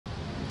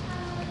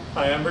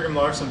Hi, I'm Brigham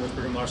Larson with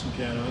Brigham Larson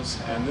Pianos,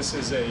 and this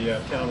is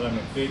a piano that I'm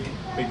a big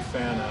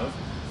fan of.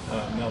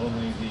 Not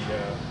only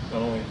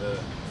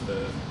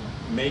the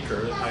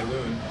maker, the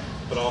Hailun,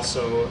 but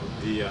also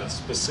the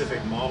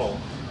specific model.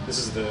 This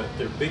is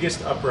their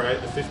biggest upright,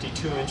 the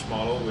 52-inch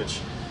model, which,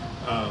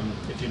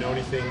 if you know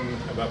anything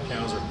about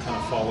pianos or kind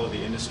of follow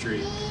the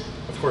industry,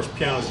 of course,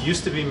 pianos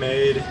used to be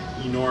made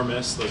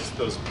enormous,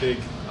 those big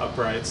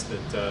uprights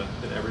that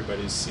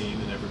everybody's seen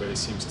and everybody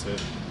seems to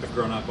have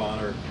grown up on,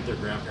 or their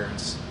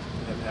grandparents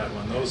have had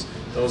one.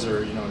 Those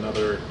are, you know,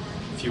 another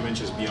few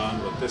inches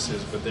beyond what this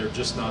is, but they're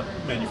just not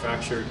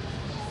manufactured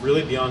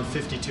really beyond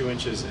 52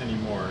 inches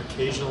anymore.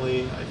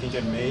 Occasionally, I think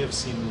I may have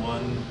seen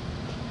one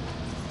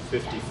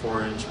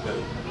 54-inch,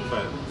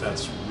 but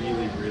that's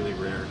really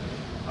rare.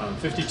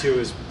 52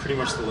 is pretty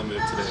much the limit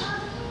of today,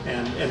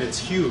 and it's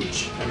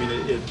huge. I mean,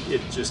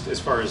 it just, as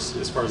far as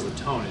the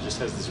tone, it just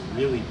has this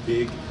really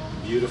big,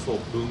 beautiful,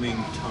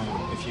 booming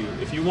tone.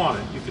 If you want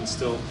it, you can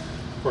still,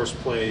 of course,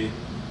 play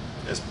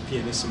as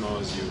pianissimo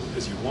as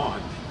you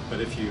want. But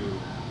if you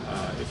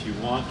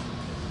want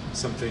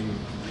something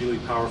really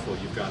powerful,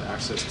 you've got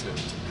access to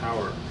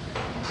power.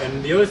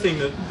 And the other thing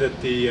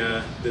that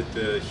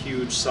the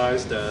huge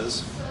size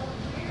does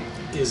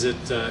is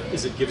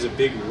it gives a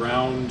big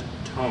round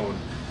tone.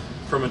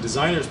 From a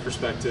designer's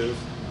perspective,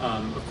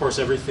 of course,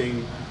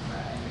 everything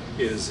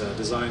is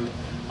designed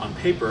on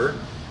paper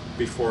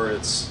before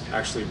it's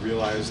actually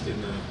realized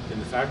in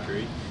the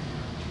factory.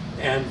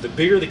 And the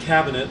bigger the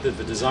cabinet that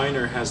the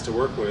designer has to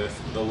work with,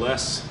 the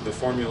less the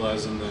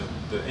formulas and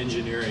the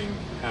engineering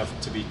have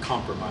to be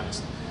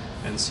compromised.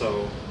 And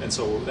so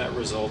that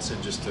results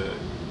in just a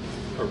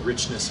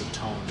richness of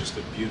tone, just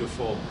a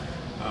beautiful,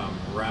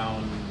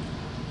 round,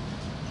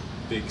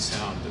 big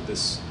sound that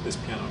this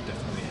piano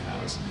definitely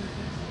has.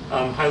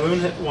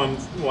 Hailun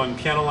won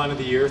Piano Line of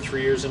the Year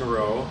 3 years in a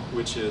row,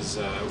 which is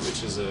a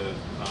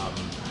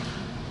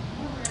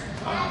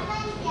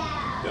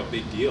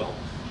big deal.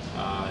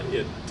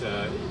 It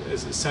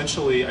is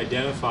essentially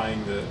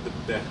identifying the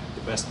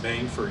best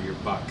bang for your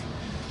buck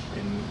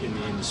in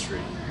the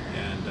industry,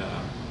 and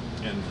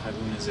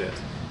Hailun is it.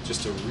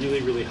 Just a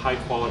really high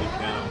quality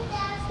piano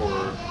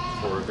for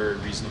a very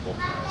reasonable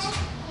price.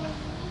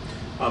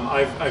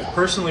 I've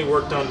personally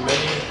worked on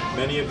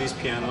many of these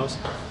pianos.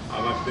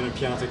 I've been a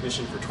piano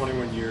technician for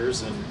 21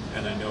 years, and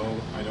I know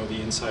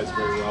the insides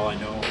very well. I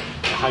know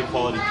a high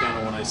quality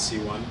piano when I see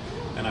one,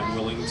 and I'm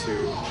willing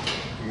to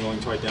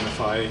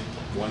identify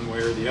one way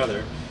or the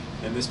other.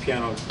 And this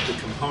piano, the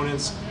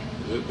components,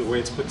 the way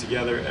it's put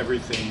together,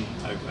 everything,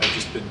 I've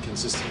just been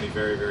consistently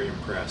very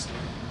impressed.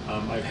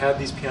 I've had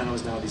these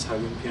pianos now, these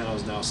Hailun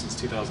pianos now, since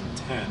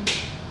 2010,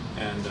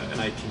 and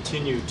I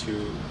continue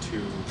to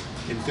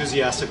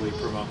enthusiastically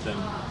promote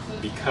them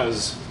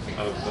because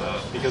of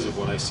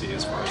what I see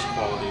as far as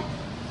quality.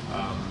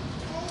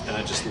 And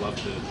I just love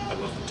the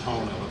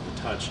tone, I love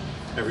the touch,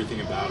 everything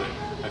about it.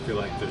 I feel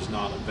like there's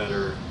not a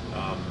better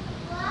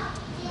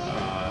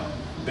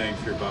bang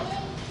for your buck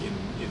in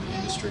the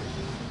industry.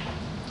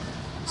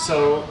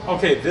 So,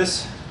 okay,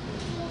 this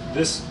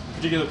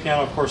particular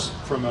piano, of course,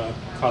 from a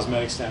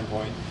cosmetic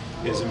standpoint,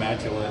 is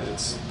immaculate.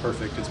 It's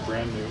perfect. It's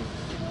brand new.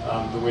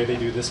 The way they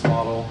do this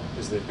model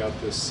is they've got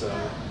this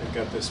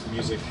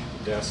music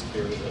desk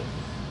here that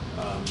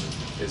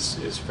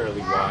is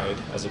fairly wide,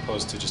 as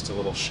opposed to just a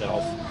little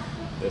shelf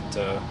that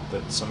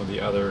some of the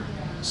other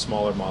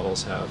smaller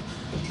models have,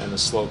 and the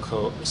slow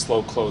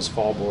close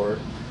fall board.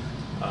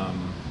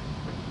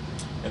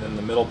 And then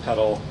the middle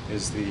pedal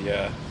is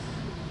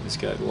it's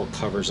got little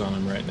covers on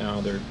them right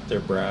now. They're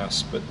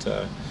brass, but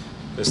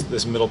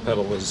this middle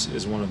pedal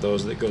is one of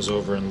those that goes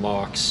over and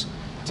locks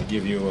to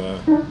give you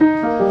a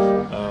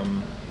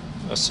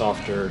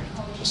softer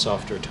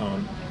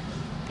tone.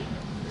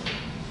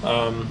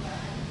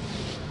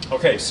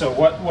 Okay, so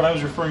what I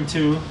was referring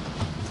to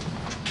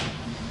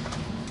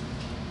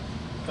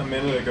a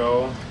minute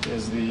ago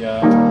is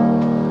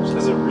just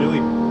has a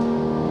really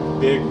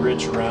big,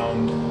 rich,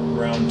 round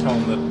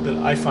tone that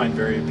I find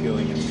very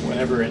appealing, and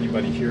whenever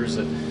anybody hears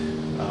it,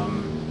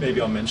 maybe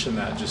I'll mention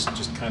that just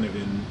kind of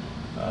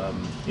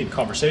in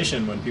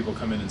conversation when people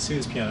come in and see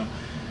this piano,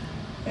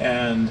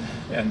 and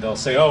they'll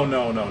say, "Oh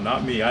no,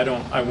 not me. I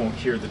won't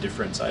hear the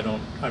difference.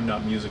 I'm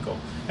not musical."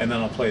 And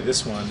then I'll play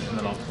this one, and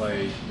then I'll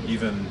play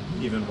even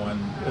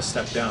one a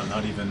step down,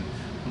 not even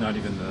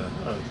the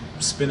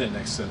spin it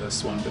next to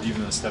this one, but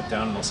even a step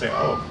down, and they'll say,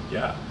 "Oh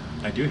yeah,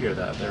 I do hear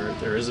that.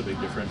 There is a big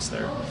difference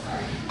there."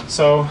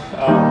 So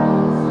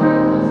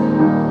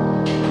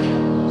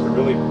it's a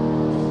really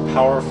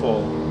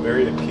powerful,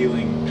 very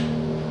appealing,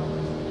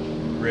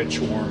 rich,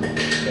 warm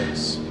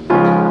bass. And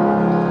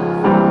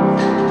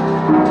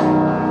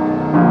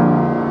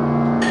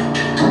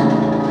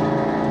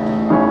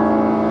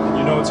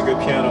you know it's a good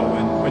piano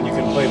when you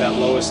can play that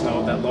lowest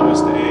note, that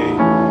lowest A,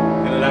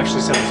 and it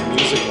actually sounds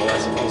musical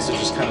as opposed to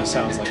just kind of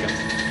sounds like a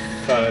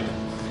thud,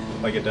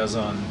 like it does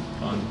on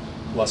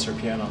lesser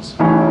pianos.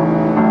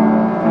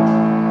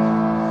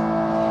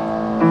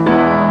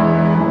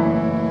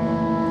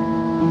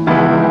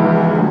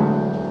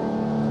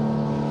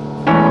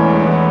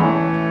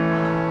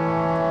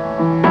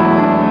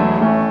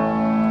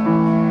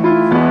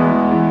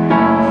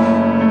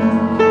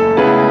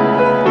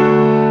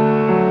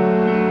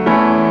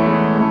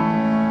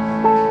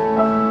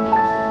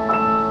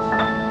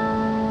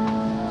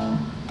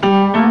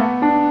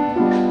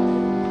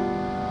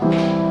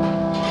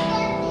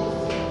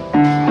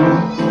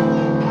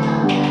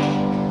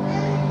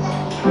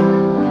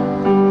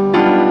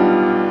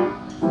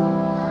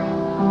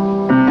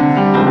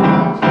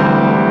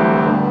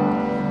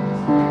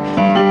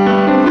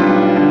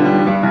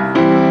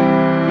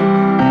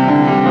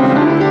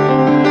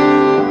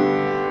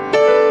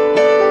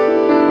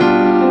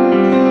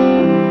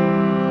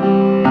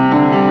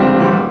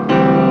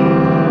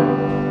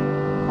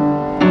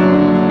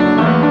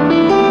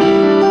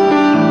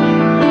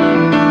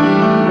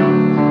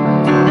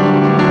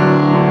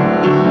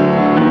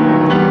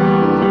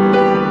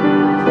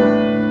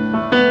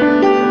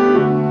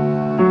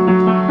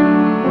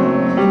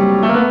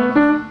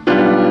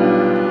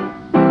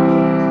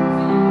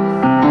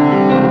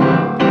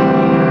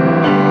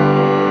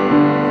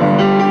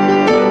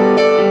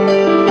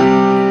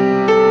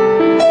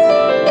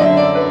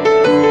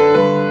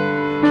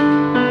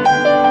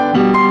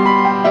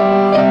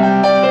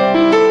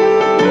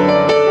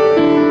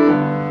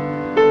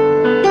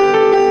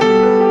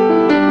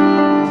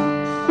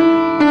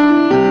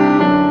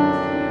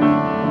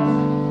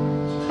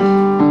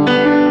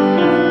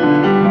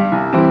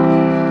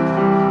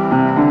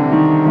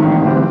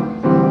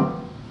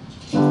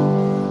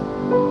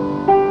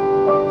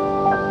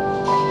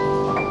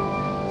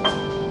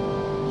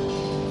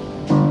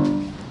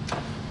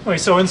 Anyway,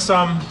 so in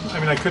sum,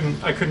 I mean, I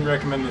couldn't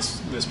recommend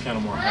this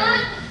piano more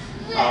highly.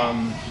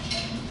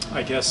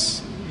 I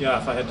guess, yeah,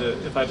 if I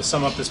had to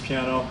sum up this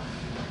piano,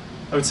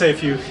 I would say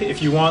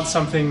if you want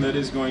something that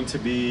is going to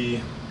be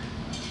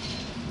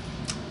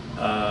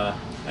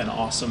an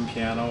awesome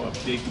piano, a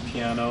big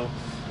piano,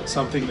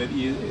 something that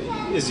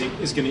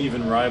is going to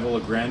even rival a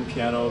grand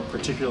piano,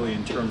 particularly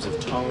in terms of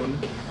tone,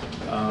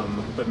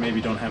 but maybe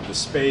don't have the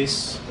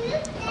space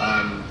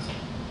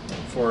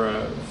for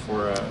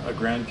a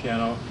grand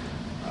piano.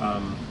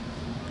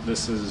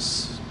 This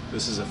is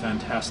a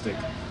fantastic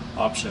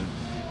option,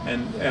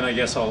 and I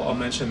guess I'll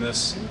mention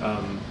this.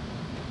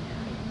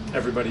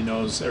 Everybody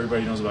knows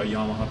about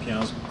Yamaha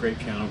pianos. Great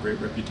piano, great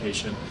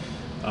reputation.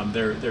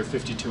 Their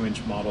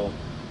 52-inch model.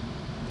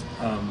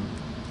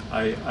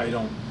 I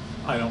don't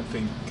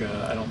think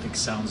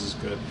sounds as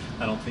good.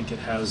 I don't think it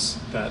has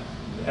that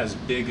as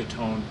big a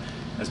tone,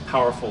 as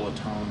powerful a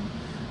tone.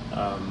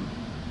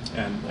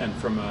 And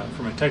from a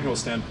technical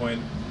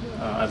standpoint,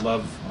 I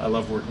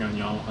love working on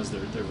Yamahas.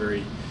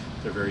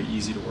 They're very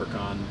easy to work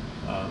on.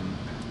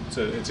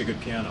 It's a good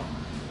piano.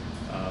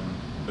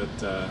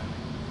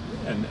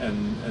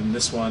 And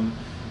this one,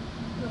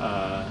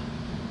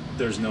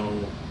 there's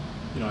no,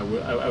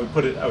 I would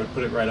put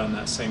it right on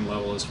that same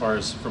level as far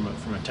as from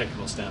a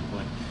technical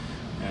standpoint,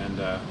 and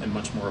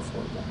much more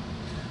affordable.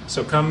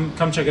 So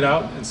come check it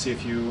out and see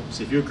if you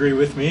agree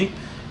with me.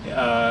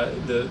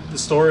 The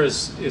store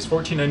is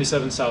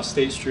 1497 South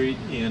State Street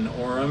in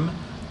Orem,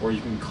 or you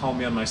can call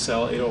me on my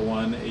cell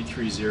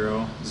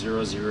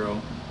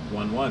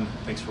 801-830-0011.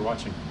 Thanks for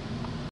watching.